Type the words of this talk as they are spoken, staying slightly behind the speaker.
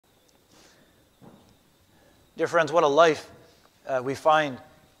Dear friends, what a life we find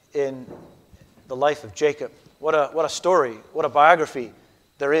in the life of Jacob. What a story, what a biography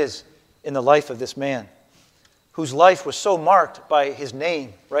there is in the life of this man, whose life was so marked by his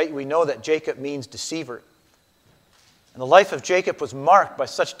name, right? We know that Jacob means deceiver. And the life of Jacob was marked by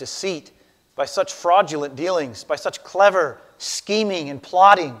such deceit, by such fraudulent dealings, by such clever scheming and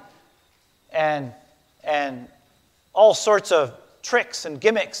plotting, and all sorts of tricks and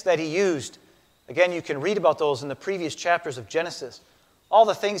gimmicks that he used. Again, you can read about those in the previous chapters of Genesis. All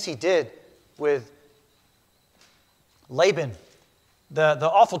the things he did with Laban, the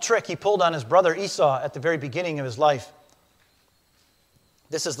awful trick he pulled on his brother Esau at the very beginning of his life.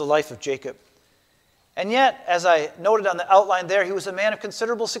 This is the life of Jacob. And yet, as I noted on the outline there, he was a man of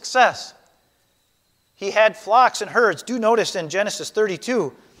considerable success. He had flocks and herds. Do notice in Genesis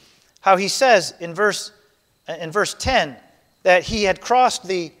 32 how he says in verse 10 that he had crossed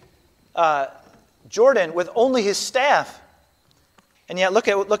the Jordan with only his staff. And yet look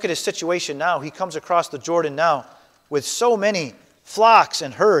at his situation now. He comes across the Jordan now with so many flocks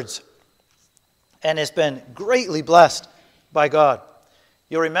and herds and has been greatly blessed by God.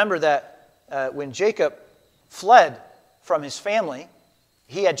 You'll remember that when Jacob fled from his family,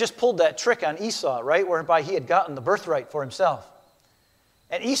 he had just pulled that trick on Esau, right, whereby he had gotten the birthright for himself.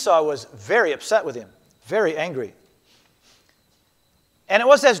 And Esau was very upset with him, very angry. And it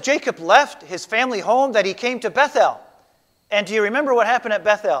was as Jacob left his family home that he came to Bethel. And do you remember what happened at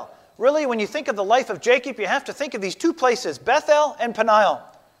Bethel? Really, when you think of the life of Jacob, you have to think of these two places, Bethel and Peniel.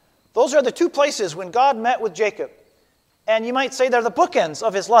 Those are the two places when God met with Jacob. And you might say they're the bookends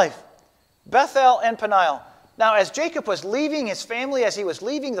of his life, Bethel and Peniel. Now, as Jacob was leaving his family, as he was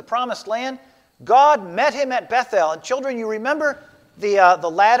leaving the promised land, God met him at Bethel. And children, you remember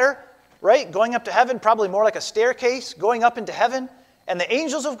the ladder, right, going up to heaven, probably more like a staircase, going up into heaven. And the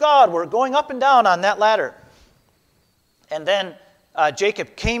angels of God were going up and down on that ladder. And then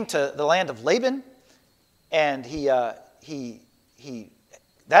Jacob came to the land of Laban, and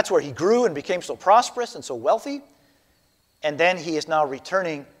that's where he grew and became so prosperous and so wealthy. And then he is now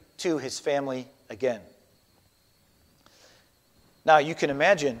returning to his family again. Now you can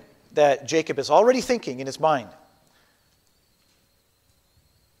imagine that Jacob is already thinking in his mind,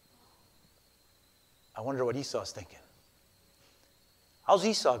 I wonder what Esau's thinking. How's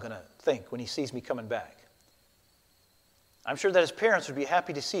Esau going to think when he sees me coming back? I'm sure that his parents would be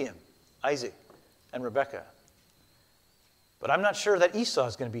happy to see him, Isaac and Rebekah. But I'm not sure that Esau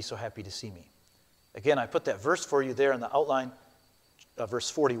is going to be so happy to see me. Again, I put that verse for you there in the outline, verse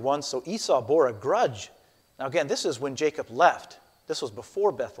 41. So Esau bore a grudge. Now again, this is when Jacob left. This was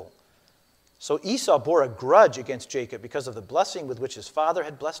before Bethel. So Esau bore a grudge against Jacob because of the blessing with which his father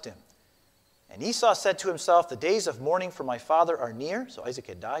had blessed him. And Esau said to himself, the days of mourning for my father are near. So Isaac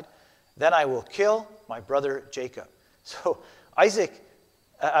had died. Then I will kill my brother Jacob. So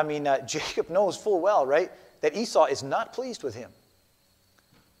Jacob knows full well, right, that Esau is not pleased with him.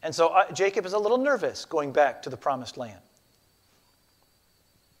 And so Jacob is a little nervous going back to the promised land.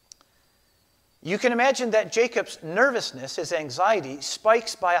 You can imagine that Jacob's nervousness, his anxiety,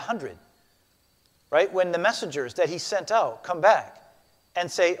 spikes by 100, right, when the messengers that he sent out come back and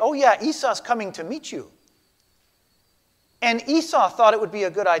say, oh yeah, Esau's coming to meet you. And Esau thought it would be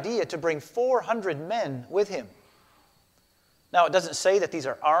a good idea to bring 400 men with him. Now, it doesn't say that these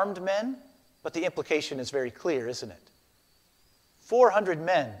are armed men, but the implication is very clear, isn't it? 400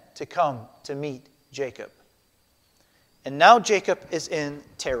 men to come to meet Jacob. And now Jacob is in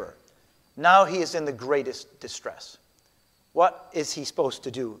terror. Now he is in the greatest distress. What is he supposed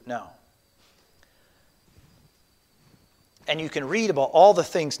to do now? And you can read about all the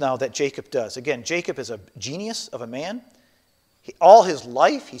things now that Jacob does. Again, Jacob is a genius of a man. All his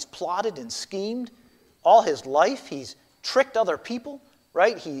life, he's plotted and schemed. All his life, he's tricked other people,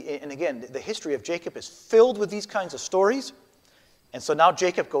 right? And again, the history of Jacob is filled with these kinds of stories. And so now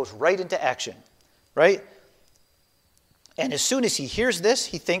Jacob goes right into action, right? And as soon as he hears this,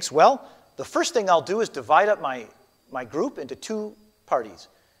 he thinks, well, the first thing I'll do is divide up my group into two parties.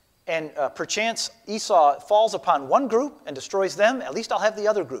 And perchance Esau falls upon one group and destroys them, at least I'll have the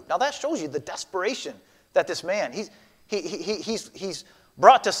other group. Now that shows you the desperation that this man, he's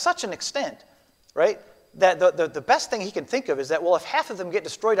brought to such an extent, right, that the best thing he can think of is that, well, if half of them get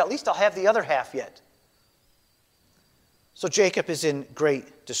destroyed, at least I'll have the other half yet. So Jacob is in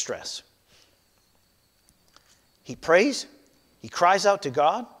great distress. He prays, he cries out to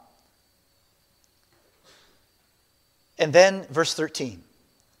God. And then verse 13.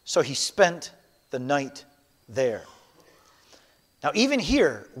 So he spent the night there. Now even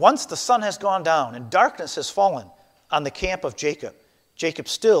here, once the sun has gone down and darkness has fallen on the camp of Jacob, Jacob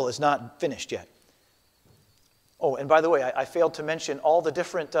still is not finished yet. Oh, and by the way, I failed to mention all the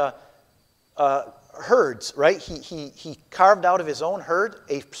different herds, right? He carved out of his own herd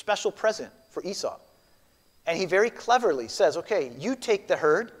a special present for Esau. And he very cleverly says, okay, you take the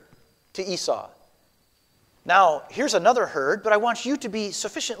herd to Esau. Now, here's another herd, but I want you to be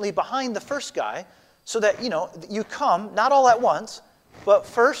sufficiently behind the first guy so that, you come, not all at once, but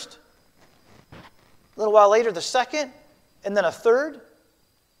first, a little while later, the second, and then a third.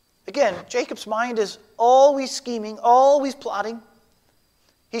 Again, Jacob's mind is always scheming, always plotting.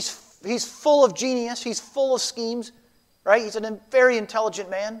 He's full of genius. He's full of schemes, right? He's a very intelligent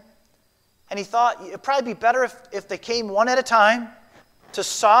man. And he thought it'd probably be better if they came one at a time to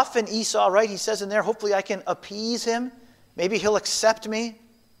soften Esau, right? He says in there, hopefully I can appease him. Maybe he'll accept me.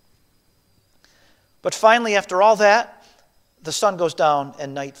 But finally, after all that, the sun goes down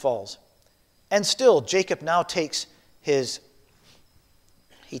and night falls. And still, Jacob now takes his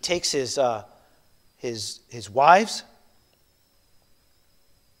wives,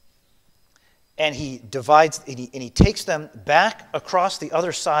 and he divides, and he takes them back across the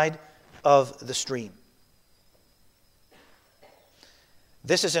other side of the stream.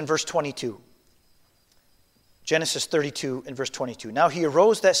 This is in verse 22. Genesis 32 and verse 22. Now he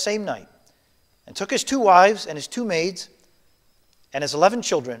arose that same night and took his 2 wives and his 2 maids and his 11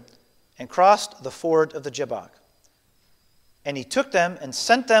 children and crossed the ford of the Jabbok. And he took them and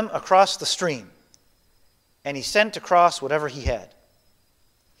sent them across the stream. And he sent across whatever he had.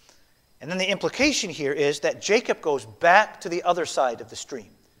 And then the implication here is that Jacob goes back to the other side of the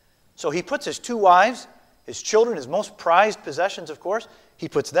stream. So he puts his 2 wives, his children, his most prized possessions, of course, he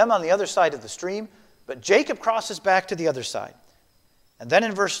puts them on the other side of the stream, but Jacob crosses back to the other side. And then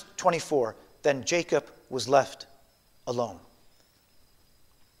in verse 24, then Jacob was left alone.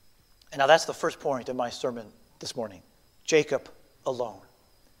 And now that's the first point of my sermon this morning. Jacob alone.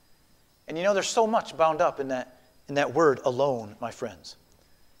 And there's so much bound up in that word alone, my friends.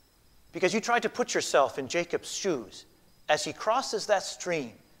 Because you try to put yourself in Jacob's shoes as he crosses that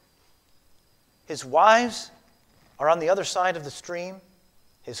stream. His wives are on the other side of the stream.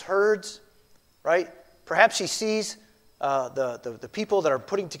 His herds, right? Perhaps he sees the people that are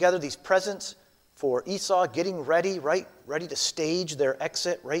putting together these presents for Esau, getting ready, right? Ready to stage their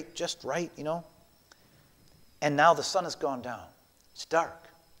exit, right? Just right, And now the sun has gone down. It's dark.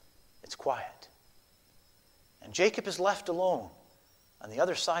 It's quiet. And Jacob is left alone on the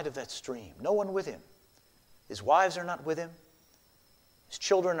other side of that stream. No one with him. His wives are not with him. His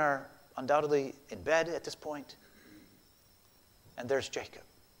children are undoubtedly in bed at this point. And there's Jacob,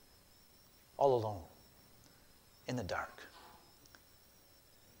 all alone, in the dark.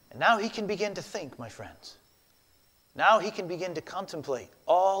 And now he can begin to think, my friends. Now he can begin to contemplate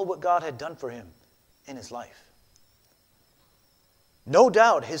all what God had done for him in his life. No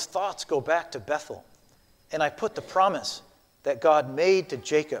doubt his thoughts go back to Bethel. And I put the promise that God made to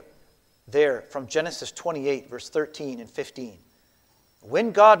Jacob there from Genesis 28, verse 13 and 15.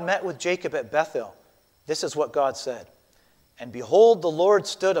 When God met with Jacob at Bethel, this is what God said. And behold, the Lord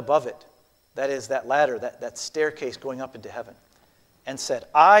stood above it. That is, that ladder, that staircase going up into heaven. And said,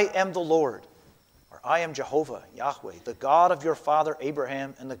 I am the Lord, or I am Jehovah, Yahweh, the God of your father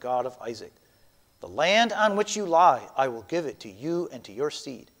Abraham and the God of Isaac. The land on which you lie, I will give it to you and to your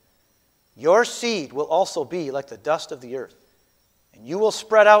seed. Your seed will also be like the dust of the earth. And you will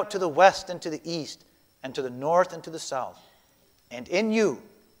spread out to the west and to the east, and to the north and to the south. And in you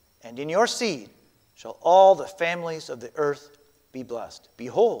and in your seed shall all the families of the earth be blessed.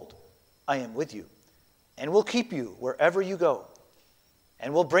 Behold, I am with you, and will keep you wherever you go,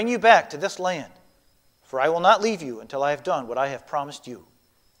 and will bring you back to this land. For I will not leave you until I have done what I have promised you.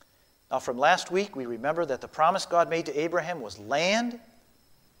 Now from last week, we remember that the promise God made to Abraham was land.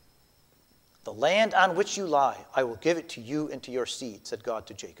 The land on which you lie, I will give it to you and to your seed, said God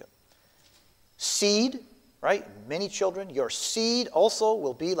to Jacob. Seed, right? Many children. Your seed also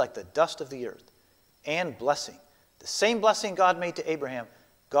will be like the dust of the earth. And blessing. The same blessing God made to Abraham,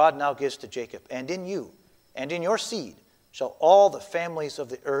 God now gives to Jacob. And in you and in your seed shall all the families of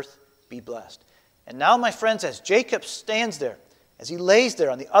the earth be blessed. And now, my friends, as Jacob stands there, as he lays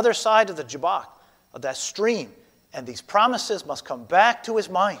there on the other side of the Jabbok, of that stream, and these promises must come back to his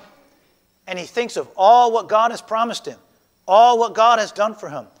mind. And he thinks of all what God has promised him, all what God has done for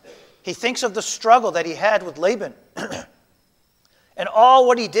him. He thinks of the struggle that he had with Laban, and all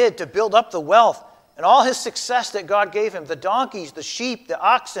what he did to build up the wealth, and all his success that God gave him, the donkeys, the sheep, the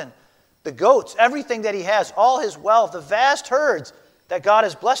oxen, the goats, everything that he has, all his wealth, the vast herds that God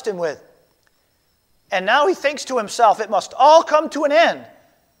has blessed him with. And now he thinks to himself, it must all come to an end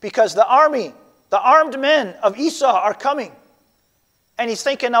because the army, the armed men of Esau are coming. And he's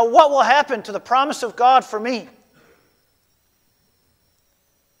thinking, now what will happen to the promise of God for me?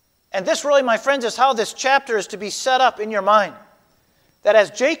 And this really, my friends, is how this chapter is to be set up in your mind. That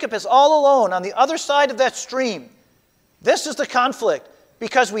as Jacob is all alone on the other side of that stream, this is the conflict.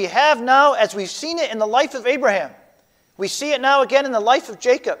 Because we have now, as we've seen it in the life of Abraham, we see it now again in the life of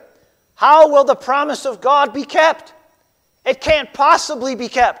Jacob. How will the promise of God be kept? It can't possibly be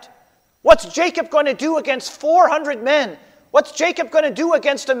kept. What's Jacob going to do against 400 men? What's Jacob going to do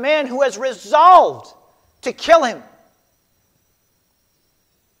against a man who has resolved to kill him?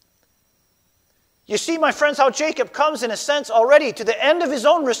 You see, my friends, how Jacob comes, in a sense, already to the end of his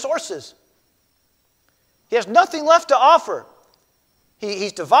own resources. He has nothing left to offer.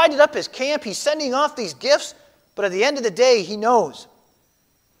 He's divided up his camp. He's sending off these gifts. But at the end of the day, he knows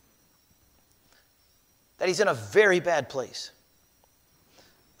that he's in a very bad place.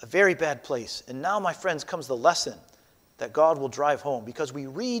 A very bad place. And now, my friends, comes the lesson that God will drive home. Because we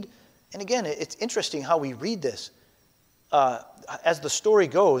read, and again, it's interesting how we read this. As the story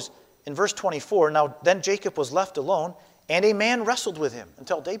goes, in verse 24, now then Jacob was left alone, and a man wrestled with him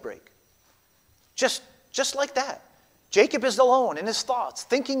until daybreak. Just like that. Jacob is alone in his thoughts,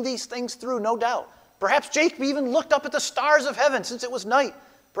 thinking these things through, no doubt. Perhaps Jacob even looked up at the stars of heaven since it was night.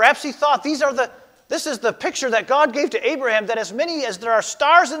 Perhaps he thought, this is the picture that God gave to Abraham, that as many as there are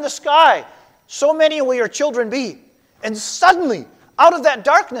stars in the sky, so many will your children be. And suddenly, out of that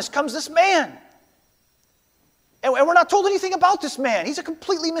darkness comes this man. And we're not told anything about this man. He's a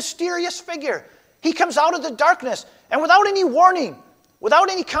completely mysterious figure. He comes out of the darkness, and without any warning, without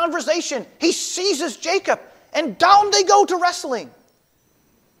any conversation, he seizes Jacob, and down they go to wrestling.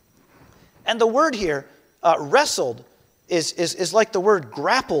 And the word here, wrestled, is like the word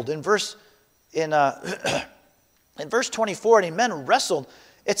grappled in verse 24. And men wrestled.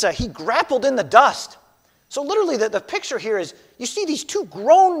 He grappled in the dust. So literally, the picture here is you see these two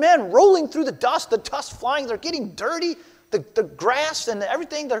grown men rolling through the dust flying. They're getting dirty. The grass and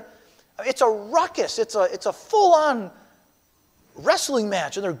everything. It's a ruckus. It's a full-on wrestling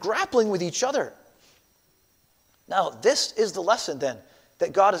match, and they're grappling with each other. Now, this is the lesson then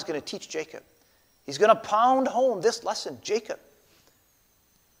that God is going to teach Jacob. He's going to pound home this lesson. Jacob,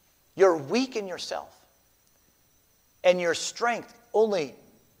 you're weak in yourself, and your strength only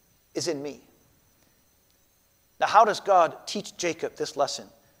is in me. Now, how does God teach Jacob this lesson?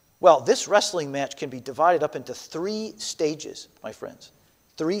 Well, this wrestling match can be divided up into 3 stages, my friends.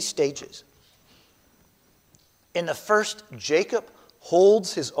 3 stages. In the first, Jacob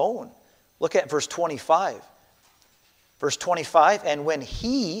holds his own. Look at verse 25. Verse 25, and when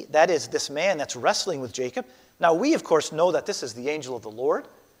he, that is this man that's wrestling with Jacob. Now we, of course, know that this is the angel of the Lord.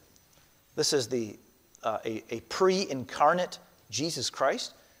 This is a pre-incarnate Jesus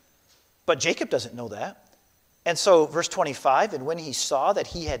Christ. But Jacob doesn't know that. And so, verse 25, and when he saw that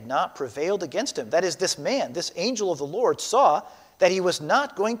he had not prevailed against him, that is, this man, this angel of the Lord, saw that he was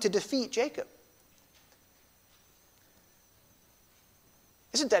not going to defeat Jacob.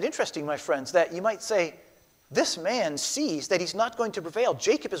 Isn't that interesting, my friends, that you might say, this man sees that he's not going to prevail.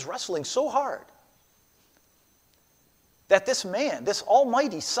 Jacob is wrestling so hard that this man, this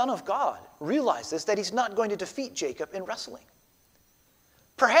almighty Son of God, realizes that he's not going to defeat Jacob in wrestling.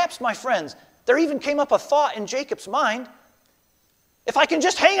 Perhaps, my friends, there even came up a thought in Jacob's mind, if I can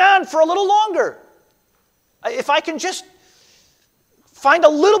just hang on for a little longer, if I can just find a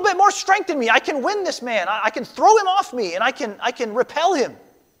little bit more strength in me, I can win this man. I can throw him off me, and I can repel him.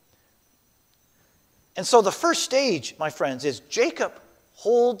 And so the first stage, my friends, is Jacob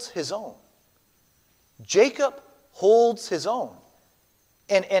holds his own. Jacob holds his own.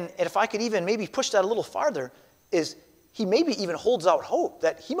 And if I could even maybe push that a little farther, is he maybe even holds out hope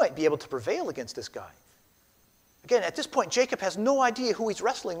that he might be able to prevail against this guy. Again, at this point, Jacob has no idea who he's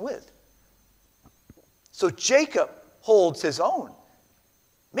wrestling with. So Jacob holds his own.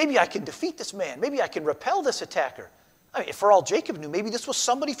 Maybe I can defeat this man. Maybe I can repel this attacker. I mean, for all Jacob knew, maybe this was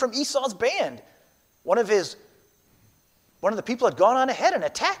somebody from Esau's band. One of the people had gone on ahead and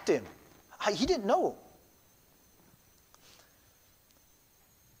attacked him. He didn't know.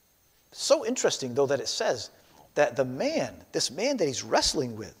 So interesting, though, that it says that this man that he's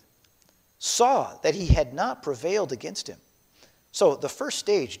wrestling with, saw that he had not prevailed against him. So the first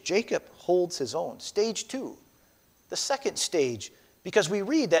stage, Jacob holds his own. Stage 2, the second stage, because we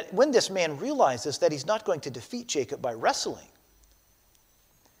read that when this man realizes that he's not going to defeat Jacob by wrestling,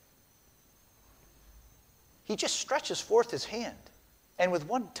 he just stretches forth his hand, and with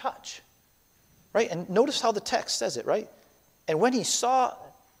one touch, right? And notice how the text says it, right? And when he saw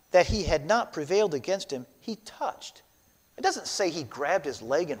that he had not prevailed against him, he touched. It doesn't say he grabbed his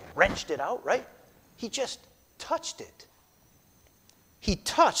leg and wrenched it out, right? He just touched it. He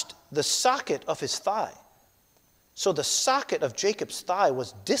touched the socket of his thigh. So the socket of Jacob's thigh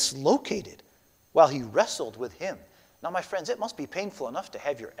was dislocated while he wrestled with him. Now, my friends, it must be painful enough to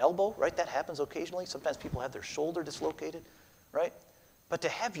have your elbow, right? That happens occasionally. Sometimes people have their shoulder dislocated, right? But to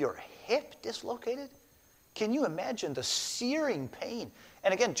have your hip dislocated? Can you imagine the searing pain?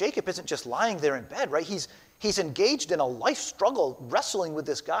 And again, Jacob isn't just lying there in bed, right? He's engaged in a life struggle wrestling with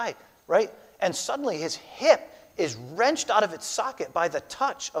this guy, right? And suddenly his hip is wrenched out of its socket by the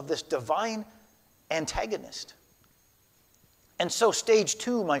touch of this divine antagonist. And so stage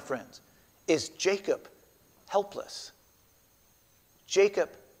 2, my friends, is Jacob helpless.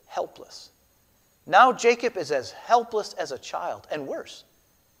 Jacob helpless. Now Jacob is as helpless as a child, and worse.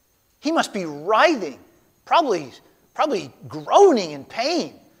 He must be writhing, probably groaning in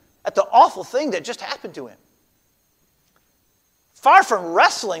pain at the awful thing that just happened to him. Far from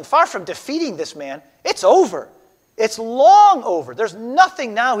wrestling, far from defeating this man, it's over. It's long over. There's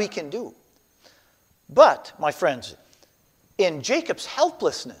nothing now he can do. But, my friends, in Jacob's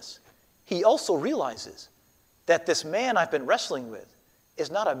helplessness, he also realizes that this man I've been wrestling with is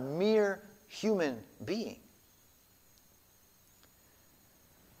not a mere human being.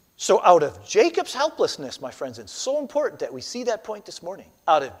 So out of Jacob's helplessness, my friends, and so important that we see that point this morning,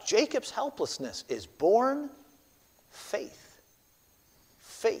 out of Jacob's helplessness is born faith.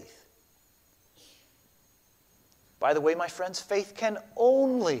 Faith. By the way, my friends, faith can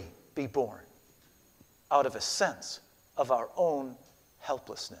only be born out of a sense of our own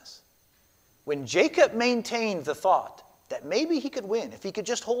helplessness. When Jacob maintained the thought that maybe he could win if he could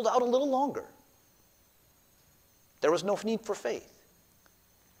just hold out a little longer, there was no need for faith.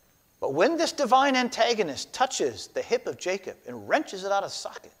 But when this divine antagonist touches the hip of Jacob and wrenches it out of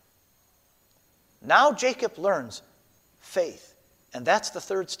socket, now Jacob learns faith. And that's the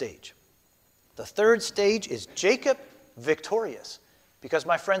third stage. The third stage is Jacob victorious. Because,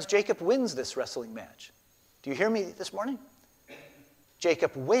 my friends, Jacob wins this wrestling match. Do you hear me this morning?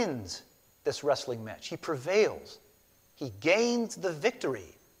 Jacob wins this wrestling match. He prevails. He gains the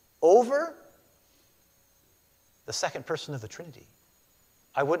victory over the second person of the Trinity.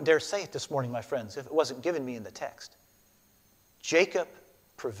 I wouldn't dare say it this morning, my friends, if it wasn't given me in the text. Jacob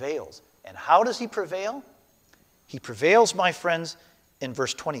prevails. And how does he prevail? He prevails, my friends, in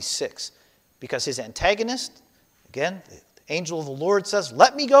verse 26. Because his antagonist, again, the angel of the Lord says,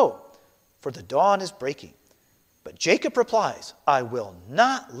 "Let me go, for the dawn is breaking." But Jacob replies, "I will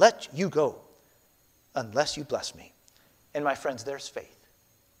not let you go unless you bless me." And my friends, there's faith.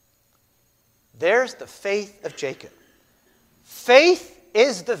 There's the faith of Jacob. Faith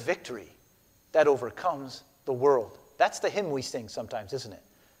is the victory that overcomes the world. That's the hymn we sing sometimes, isn't it?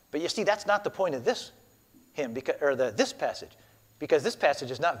 But you see, that's not the point of this hymn, this passage, because this passage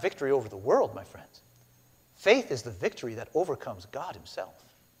is not victory over the world, my friends. Faith is the victory that overcomes God himself.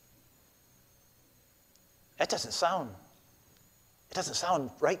 It doesn't sound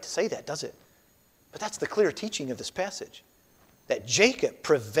right to say that, does it? But that's the clear teaching of this passage, that Jacob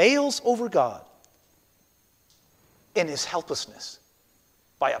prevails over God in his helplessness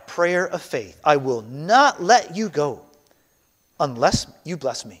by a prayer of faith. "I will not let you go unless you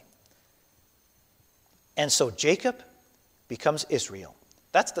bless me." And so Jacob becomes Israel.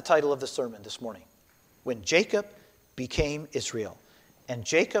 That's the title of the sermon this morning. When Jacob became Israel. And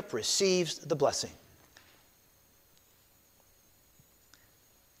Jacob receives the blessing.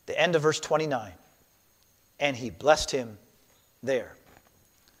 The end of verse 29. And he blessed him there.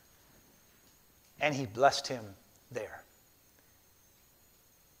 And he blessed him there.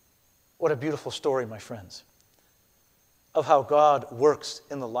 What a beautiful story, my friends, of how God works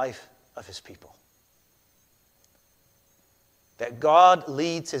in the life of his people. That God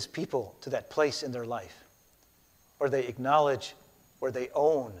leads his people to that place in their life where they acknowledge, where they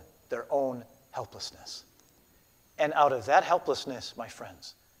own their own helplessness. And out of that helplessness, my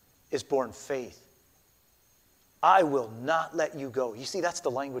friends, is born faith. I will not let you go. You see, that's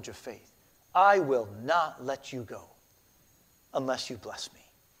the language of faith. I will not let you go unless you bless me.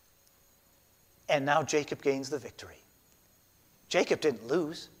 And now Jacob gains the victory. Jacob didn't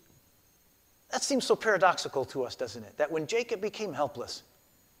lose. That seems so paradoxical to us, doesn't it? That when Jacob became helpless,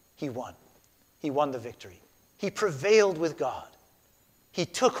 he won. He won the victory. He prevailed with God. He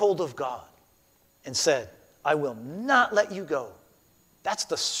took hold of God and said, "I will not let you go." That's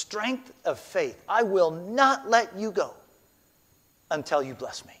the strength of faith. I will not let you go until you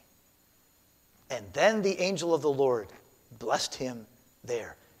bless me. And then the angel of the Lord blessed him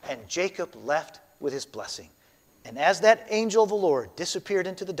there. And Jacob left with his blessing. And as that angel of the Lord disappeared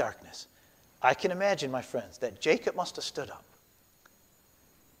into the darkness, I can imagine, my friends, that Jacob must have stood up.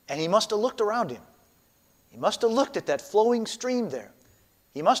 And he must have looked around him. He must have looked at that flowing stream there.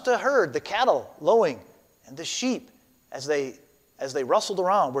 He must have heard the cattle lowing And the sheep, as they rustled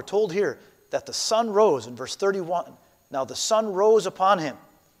around, we're told here that the sun rose in verse 31. Now the sun rose upon him.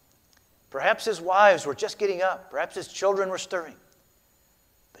 Perhaps his wives were just getting up. Perhaps his children were stirring.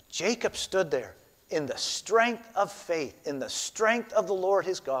 But Jacob stood there in the strength of faith, in the strength of the Lord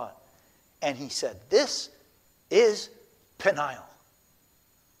his God. And he said, this is Peniel.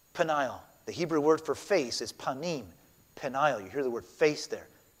 Peniel. The Hebrew word for face is panim. Peniel. You hear the word face there.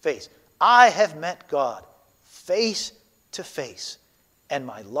 Face. I have met God face to face, and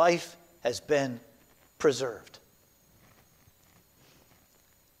my life has been preserved.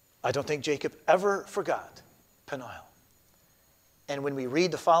 I don't think Jacob ever forgot Peniel. And when we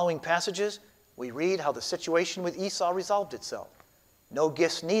read the following passages, we read how the situation with Esau resolved itself. No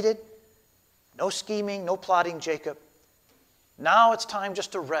gifts needed, no scheming, no plotting, Jacob. Now it's time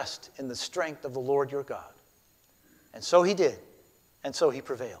just to rest in the strength of the Lord your God. And so he did, and so he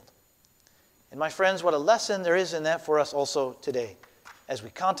prevailed. And my friends, what a lesson there is in that for us also today as we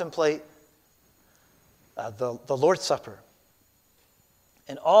contemplate the Lord's Supper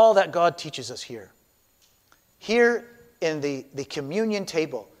and all that God teaches us here. Here in the communion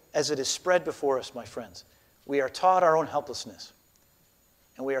table, as it is spread before us, my friends, we are taught our own helplessness.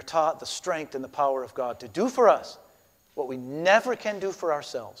 And we are taught the strength and the power of God to do for us what we never can do for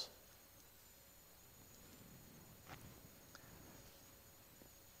ourselves.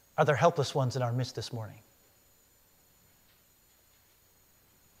 Are there helpless ones in our midst this morning?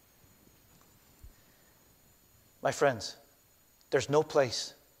 My friends, there's no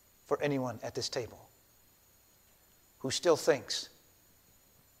place for anyone at this table who still thinks,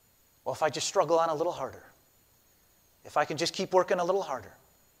 well, if I just struggle on a little harder, if I can just keep working a little harder,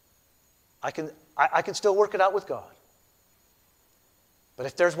 I can still work it out with God. But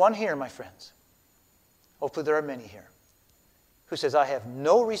if there's one here, my friends, hopefully there are many here, who says, I have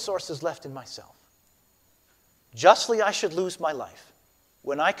no resources left in myself. Justly I should lose my life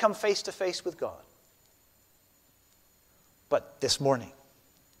when I come face to face with God. But this morning,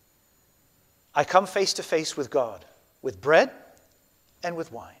 I come face to face with God with bread and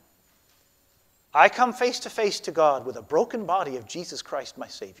with wine. I come face to face to God with a broken body of Jesus Christ, my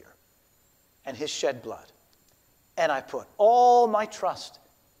Savior, and his shed blood. And I put all my trust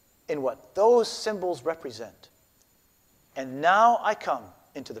in what those symbols represent. And now I come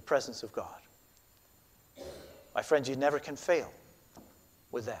into the presence of God. My friends, you never can fail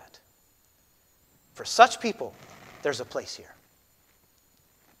with that. For such people, there's a place here.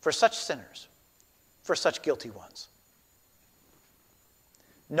 For such sinners, for such guilty ones.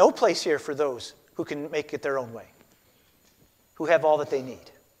 No place here for those who can make it their own way, who have all that they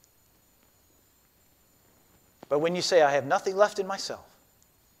need. But when you say, I have nothing left in myself,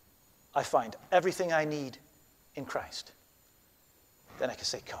 I find everything I need in Christ, then I can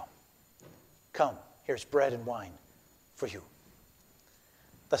say, come. Come, here's bread and wine for you.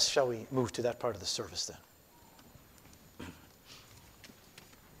 Thus shall we move to that part of the service then.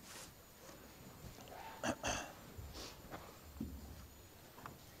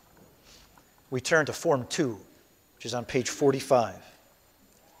 We turn to Form 2, which is on page 45.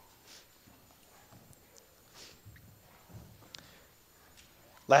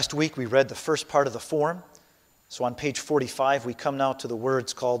 Last week we read the first part of the form. So on page 45 we come now to the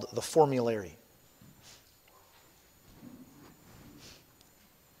words called the formulary.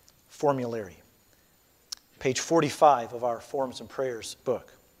 Formulary. Page 45 of our Forms and Prayers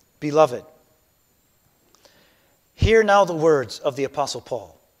book. Beloved, hear now the words of the Apostle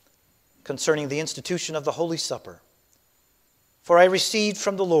Paul concerning the institution of the Holy Supper. For I received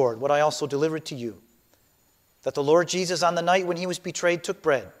from the Lord what I also delivered to you, that the Lord Jesus on the night when he was betrayed took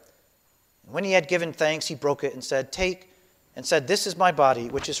bread. And when he had given thanks, he broke it and said, take, and said, this is my body,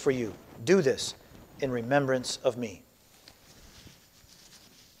 which is for you. Do this in remembrance of me.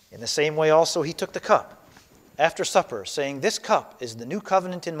 In the same way also he took the cup after supper, saying, this cup is the new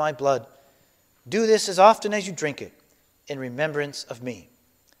covenant in my blood. Do this as often as you drink it in remembrance of me.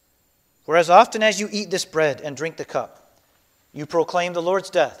 For as often as you eat this bread and drink the cup, you proclaim the Lord's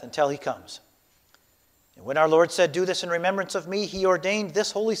death until he comes. And when our Lord said, do this in remembrance of me, he ordained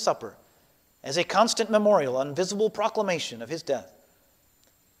this holy supper as a constant memorial, invisible proclamation of his death.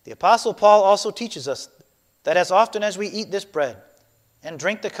 The Apostle Paul also teaches us that as often as we eat this bread and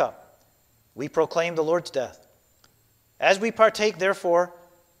drink the cup, we proclaim the Lord's death. As we partake, therefore,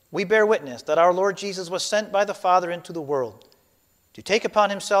 we bear witness that our Lord Jesus was sent by the Father into the world to take upon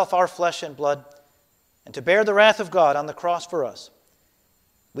himself our flesh and blood and to bear the wrath of God on the cross for us.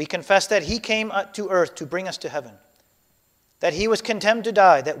 We confess that he came to earth to bring us to heaven, that he was condemned to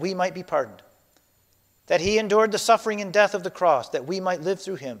die that we might be pardoned, that he endured the suffering and death of the cross that we might live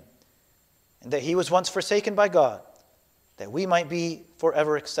through him, and that he was once forsaken by God, that we might be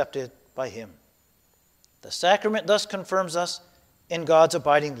forever accepted by him. The sacrament thus confirms us in God's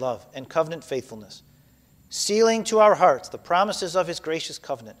abiding love and covenant faithfulness, sealing to our hearts the promises of his gracious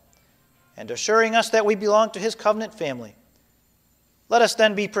covenant, and assuring us that we belong to his covenant family. Let us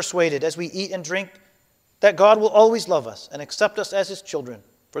then be persuaded as we eat and drink that God will always love us and accept us as his children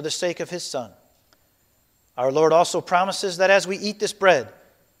for the sake of his Son. Our Lord also promises that as we eat this bread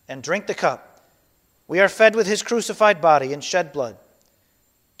and drink the cup, we are fed with his crucified body and shed blood.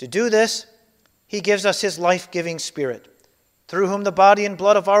 To do this, he gives us his life-giving Spirit, through whom the body and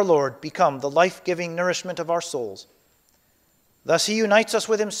blood of our Lord become the life-giving nourishment of our souls. Thus he unites us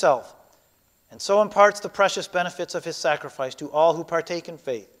with himself, and so imparts the precious benefits of his sacrifice to all who partake in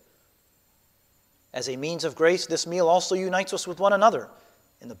faith. As a means of grace, this meal also unites us with one another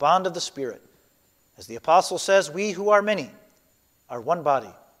in the bond of the Spirit. As the apostle says, we who are many are one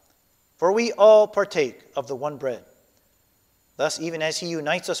body, for we all partake of the one bread. Thus, even as he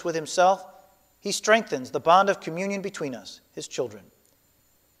unites us with himself, he strengthens the bond of communion between us, his children.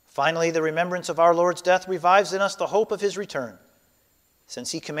 Finally, the remembrance of our Lord's death revives in us the hope of his return,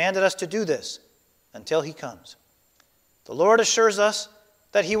 since he commanded us to do this until he comes. The Lord assures us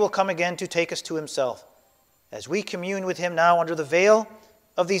that he will come again to take us to himself. As we commune with him now under the veil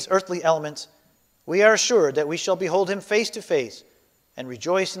of these earthly elements, we are assured that we shall behold him face to face and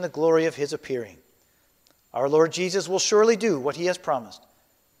rejoice in the glory of his appearing. Our Lord Jesus will surely do what he has promised.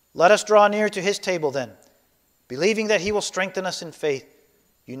 Let us draw near to his table then, believing that he will strengthen us in faith,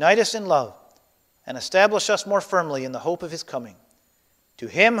 unite us in love, and establish us more firmly in the hope of his coming. To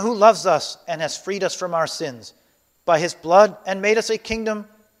him who loves us and has freed us from our sins by his blood and made us a kingdom,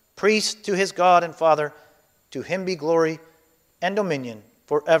 priest to his God and Father, to him be glory and dominion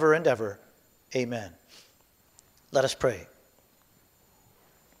forever and ever. Amen. Let us pray.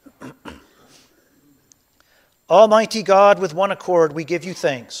 Almighty God, with one accord we give you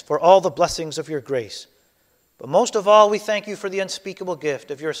thanks for all the blessings of your grace. But most of all, we thank you for the unspeakable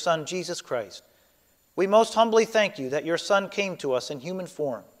gift of your Son, Jesus Christ. We most humbly thank you that your Son came to us in human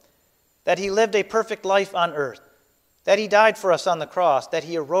form, that he lived a perfect life on earth, that he died for us on the cross, that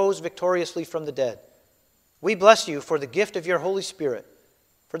he arose victoriously from the dead. We bless you for the gift of your Holy Spirit,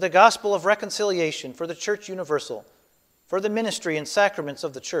 for the gospel of reconciliation, for the Church universal, for the ministry and sacraments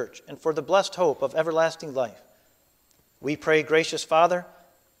of the Church, and for the blessed hope of everlasting life. We pray, gracious Father,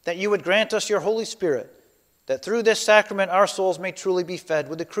 that you would grant us your Holy Spirit, that through this sacrament our souls may truly be fed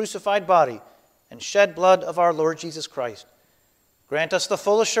with the crucified body and shed blood of our Lord Jesus Christ. Grant us the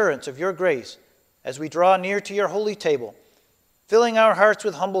full assurance of your grace as we draw near to your holy table, filling our hearts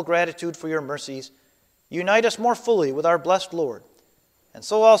with humble gratitude for your mercies. Unite us more fully with our blessed Lord, and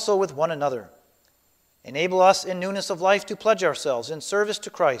so also with one another. Enable us in newness of life to pledge ourselves in service to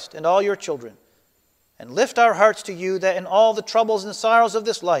Christ and all your children, and lift our hearts to you that in all the troubles and sorrows of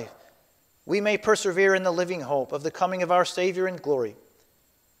this life we may persevere in the living hope of the coming of our Savior in glory.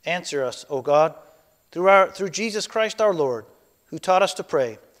 Answer us, O God, through Jesus Christ our Lord, who taught us to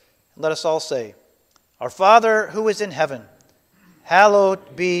pray. And let us all say, Our Father who is in heaven,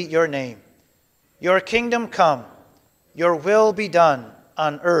 hallowed be your name. Your kingdom come, your will be done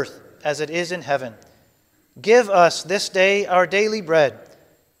on earth as it is in heaven. Give us this day our daily bread,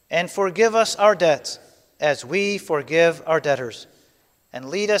 and forgive us our debts as we forgive our debtors. And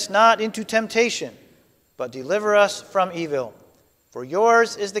lead us not into temptation, but deliver us from evil. For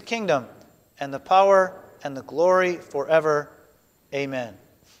yours is the kingdom, and the power, and the glory forever. Amen.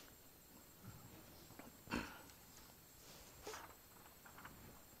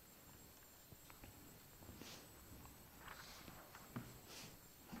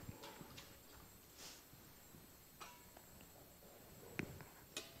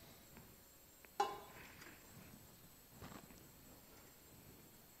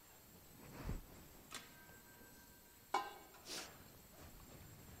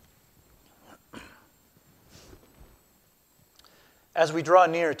 As we draw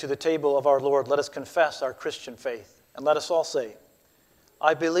near to the table of our Lord, let us confess our Christian faith, and let us all say,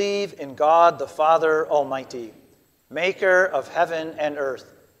 I believe in God the Father Almighty, maker of heaven and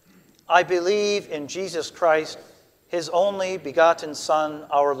earth. I believe in Jesus Christ, his only begotten Son,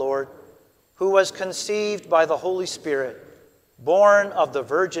 our Lord, who was conceived by the Holy Spirit, born of the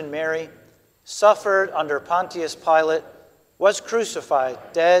Virgin Mary, suffered under Pontius Pilate, was crucified,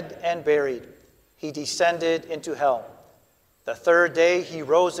 dead, and buried. He descended into hell. The third day he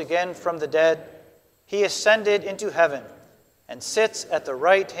rose again from the dead. He ascended into heaven and sits at the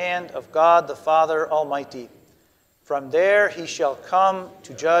right hand of God the Father Almighty. From there he shall come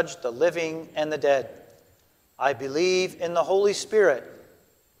to judge the living and the dead. I believe in the Holy Spirit,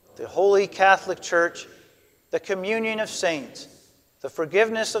 the Holy Catholic Church, the communion of saints, the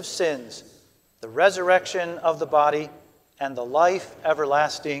forgiveness of sins, the resurrection of the body, and the life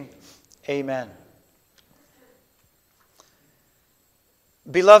everlasting. Amen.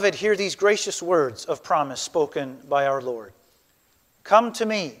 Beloved, hear these gracious words of promise spoken by our Lord. Come to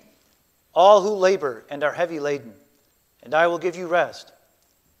me, all who labor and are heavy laden, and I will give you rest.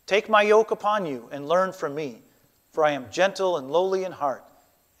 Take my yoke upon you and learn from me, for I am gentle and lowly in heart,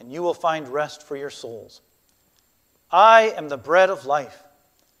 and you will find rest for your souls. I am the bread of life.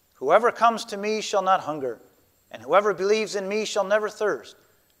 Whoever comes to me shall not hunger, and whoever believes in me shall never thirst.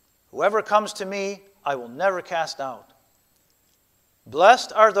 Whoever comes to me, I will never cast out.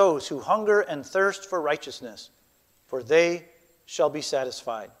 Blessed are those who hunger and thirst for righteousness, for they shall be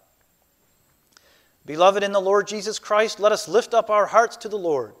satisfied. Beloved in the Lord Jesus Christ, let us lift up our hearts to the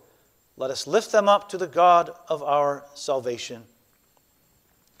Lord. Let us lift them up to the God of our salvation.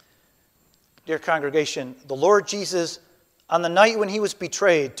 Dear congregation, the Lord Jesus, on the night when he was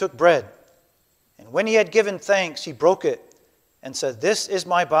betrayed, took bread, and when he had given thanks, he broke it and said, "This is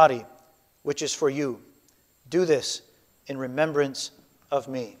my body, which is for you. Do this in remembrance of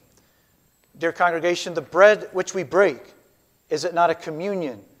me." Dear congregation, the bread which we break, is it not a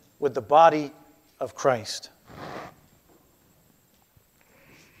communion with the body of Christ?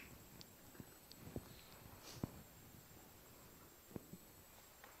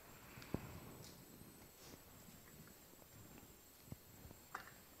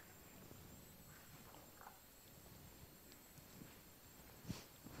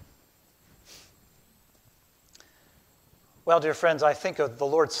 Well, dear friends, I think of the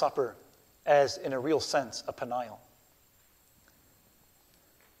Lord's Supper as, in a real sense, a penile.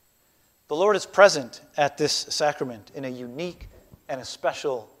 The Lord is present at this sacrament in a unique and a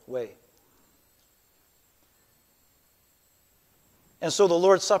special way. And so the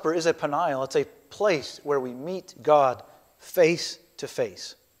Lord's Supper is a penile. It's a place where we meet God face to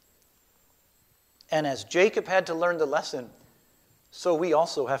face. And as Jacob had to learn the lesson, so we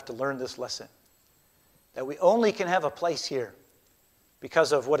also have to learn this lesson. That we only can have a place here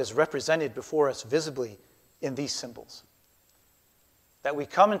because of what is represented before us visibly in these symbols. That we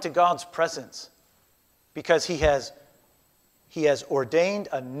come into God's presence because He has ordained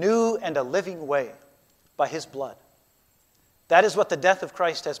a new and a living way by His blood. That is what the death of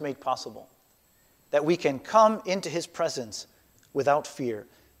Christ has made possible. That we can come into His presence without fear.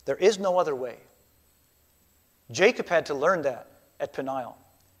 There is no other way. Jacob had to learn that at Peniel.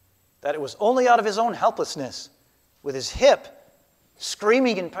 That it was only out of his own helplessness, with his hip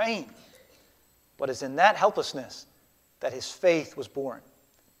screaming in pain, but it's in that helplessness that his faith was born,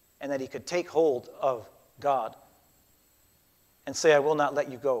 and that he could take hold of God and say, "I will not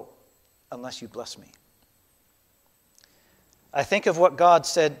let you go unless you bless me." I think of what God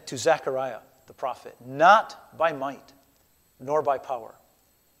said to Zechariah, the prophet, "Not by might, nor by power,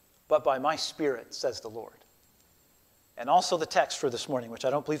 but by my Spirit, says the Lord." And also the text for this morning, which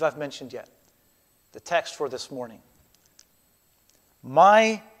I don't believe I've mentioned yet. The text for this morning.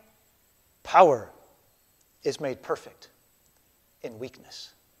 My power is made perfect in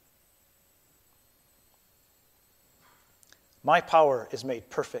weakness. My power is made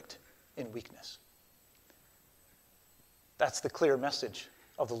perfect in weakness. That's the clear message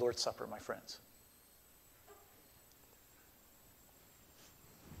of the Lord's Supper, my friends.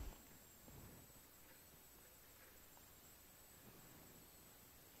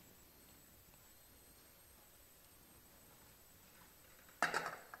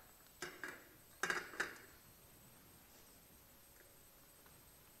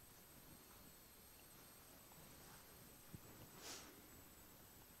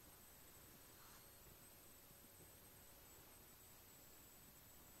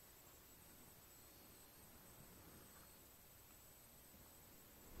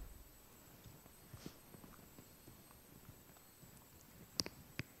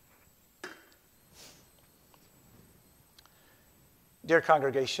 Dear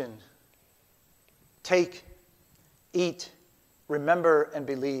congregation, take, eat, remember, and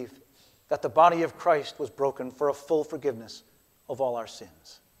believe that the body of Christ was broken for a full forgiveness of all our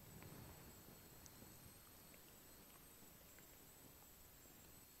sins.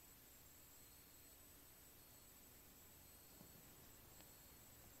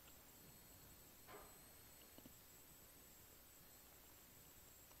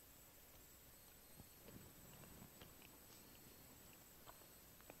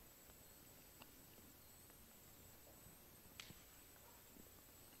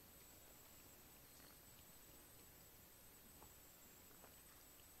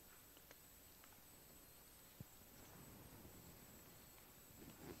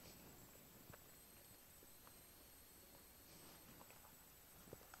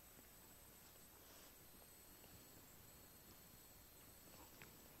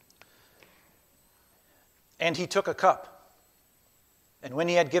 And he took a cup, and when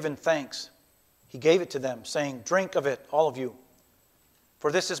he had given thanks, he gave it to them, saying, "Drink of it, all of you,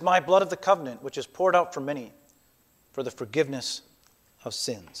 for this is my blood of the covenant, which is poured out for many for the forgiveness of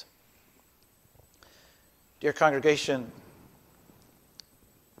sins." Dear congregation,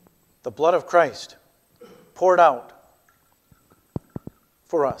 the blood of Christ poured out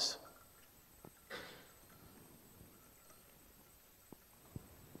for us.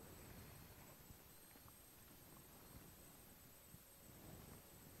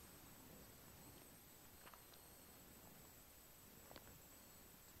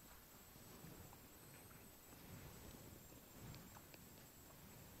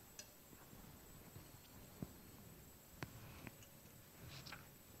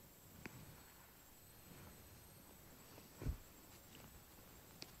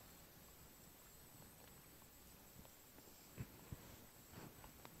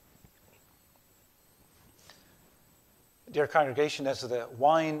 Dear congregation, as the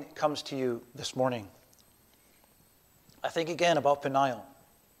wine comes to you this morning, I think again about Peniel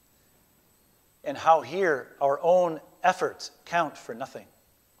and how here our own efforts count for nothing.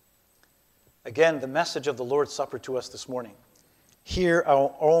 Again, the message of the Lord's Supper to us this morning. Here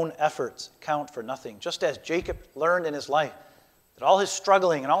our own efforts count for nothing. Just as Jacob learned in his life that all his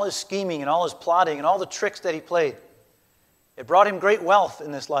struggling and all his scheming and all his plotting and all the tricks that he played, it brought him great wealth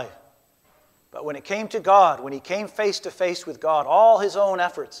in this life. But when it came to God, when he came face to face with God, all his own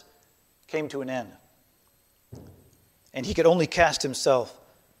efforts came to an end. And he could only cast himself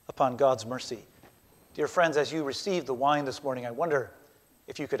upon God's mercy. Dear friends, as you receive the wine this morning, I wonder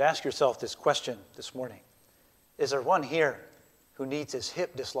if you could ask yourself this question this morning. Is there one here who needs his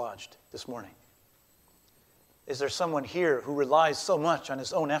hip dislodged this morning? Is there someone here who relies so much on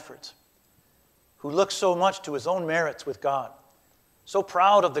his own efforts, who looks so much to his own merits with God, so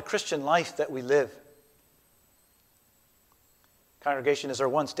proud of the Christian life that we live? Congregation, is there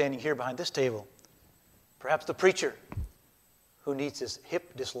one standing here behind this table? Perhaps the preacher who needs his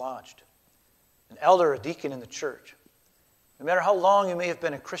hip dislodged. An elder, a deacon in the church. No matter how long you may have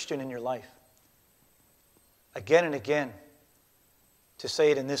been a Christian in your life, again and again, to say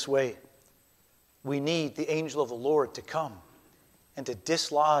it in this way, we need the angel of the Lord to come and to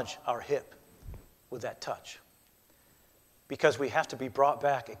dislodge our hip with that touch. Because we have to be brought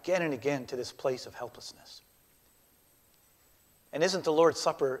back again and again to this place of helplessness. And isn't the Lord's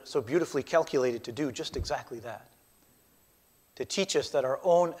Supper so beautifully calculated to do just exactly that? To teach us that our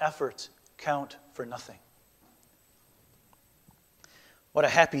own efforts count for nothing. What a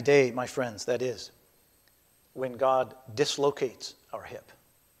happy day, my friends, that is, when God dislocates our hip.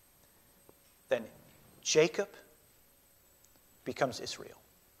 Then Jacob becomes Israel.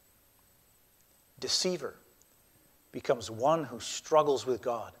 Deceiver becomes one who struggles with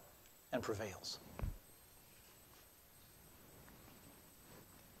God and prevails.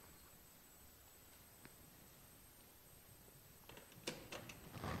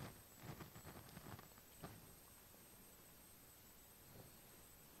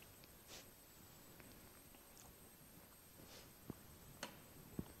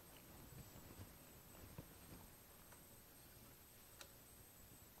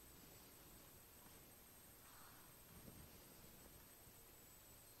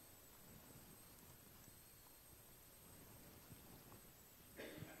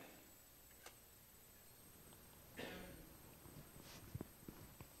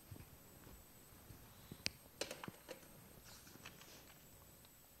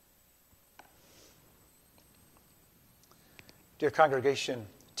 Dear congregation,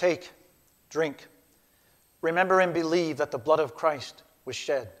 take, drink, remember and believe that the blood of Christ was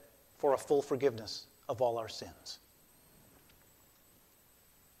shed for a full forgiveness of all our sins.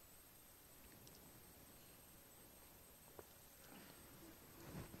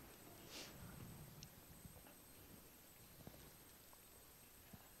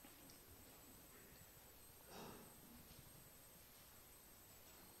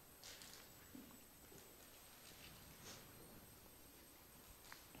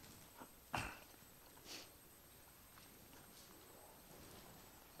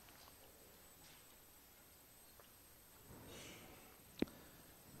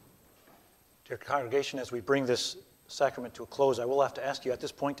 Dear congregation, as we bring this sacrament to a close, I will have to ask you at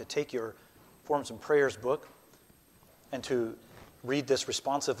this point to take your Forms and Prayers book and to read this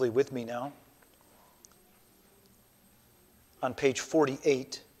responsively with me now. On page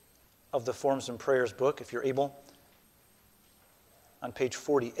 48 of the Forms and Prayers book, if you're able. On page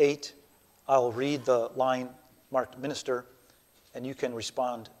 48, I'll read the line marked Minister, and you can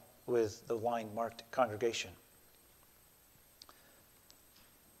respond with the line marked Congregation.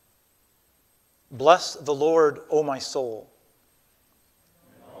 Bless the Lord, O my soul.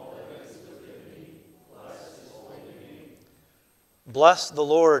 Bless the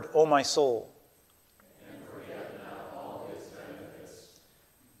Lord, O my soul. And forget not all his benefits.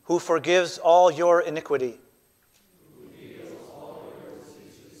 Who forgives all your iniquity. Who heals all your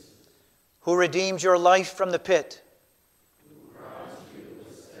diseases. Who redeems your life from the pit. Who crowns you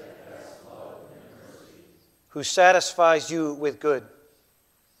with steadfast love and mercy. Who satisfies you with good.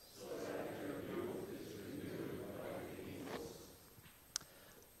 So that your youth is renewed like the eagles.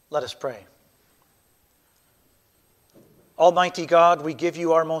 Let us pray. Almighty God, we give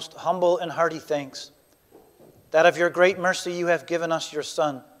you our most humble and hearty thanks, that of your great mercy you have given us your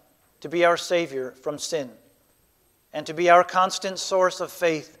Son to be our Savior from sin, and to be our constant source of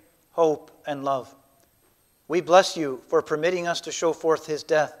faith, hope, and love. We bless you for permitting us to show forth his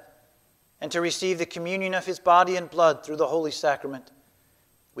death and to receive the communion of his body and blood through the Holy Sacrament.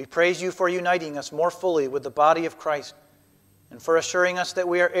 We praise you for uniting us more fully with the body of Christ and for assuring us that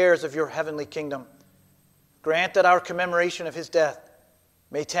we are heirs of your heavenly kingdom. Grant that our commemoration of his death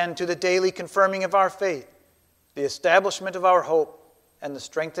may tend to the daily confirming of our faith, the establishment of our hope, and the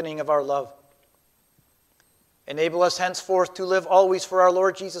strengthening of our love. Enable us henceforth to live always for our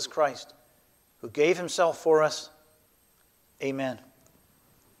Lord Jesus Christ, who gave himself for us. Amen.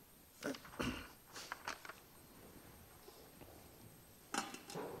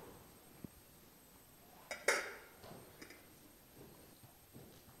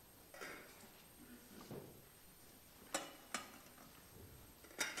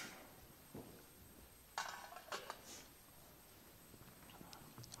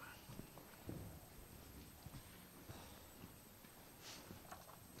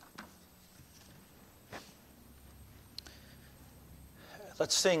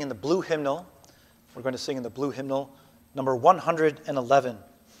 Let's sing in the blue hymnal. We're going to sing in the blue hymnal, number 111.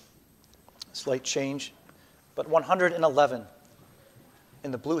 Slight change, but 111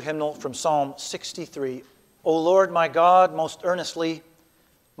 in the blue hymnal from Psalm 63. O Lord, my God, most earnestly,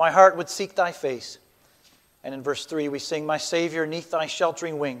 my heart would seek thy face. And in verse 3 we sing, my Savior, neath thy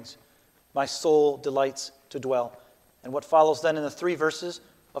sheltering wings, my soul delights to dwell. And what follows then in the 3 verses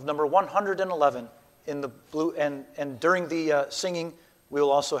of number 111 in the blue, and during the singing, we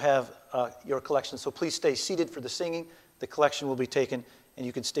will also have your collection. So please stay seated for the singing. The collection will be taken, and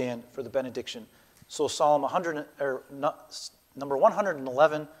you can stand for the benediction. So Psalm 100, number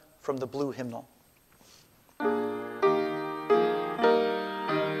 111 from the blue hymnal.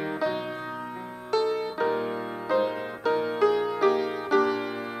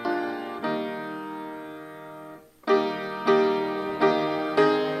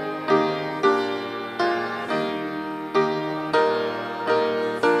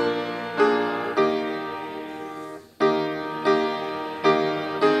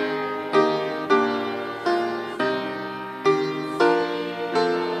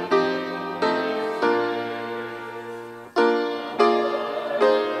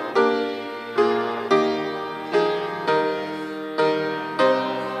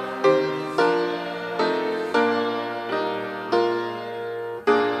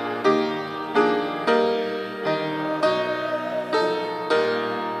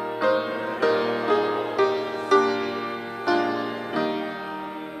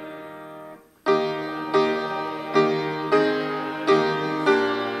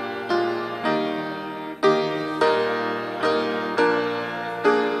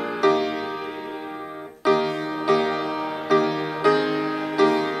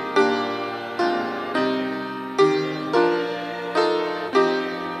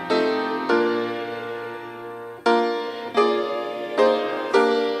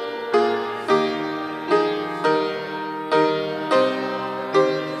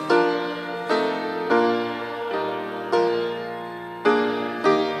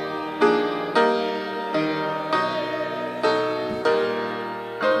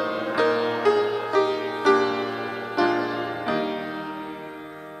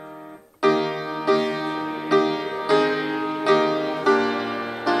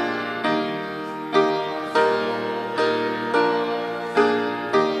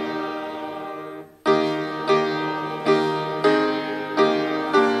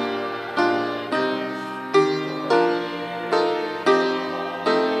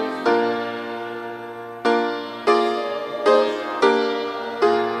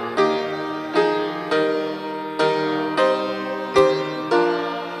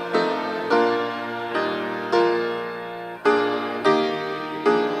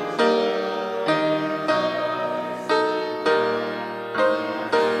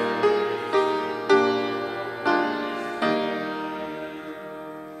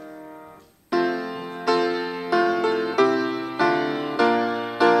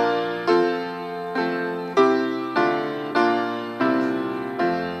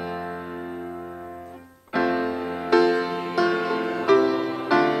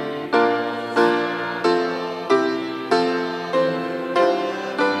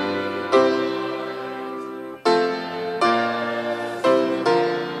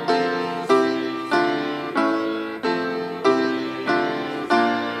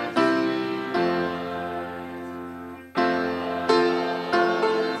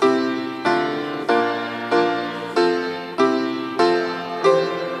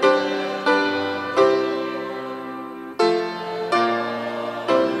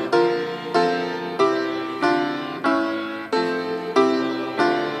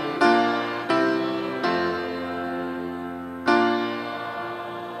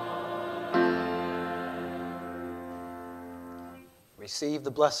 receive the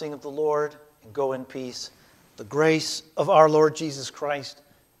blessing of the Lord and go in peace. The grace of our Lord Jesus Christ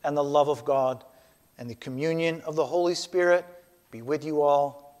and the love of God and the communion of the Holy Spirit be with you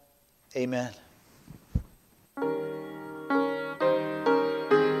all. Amen.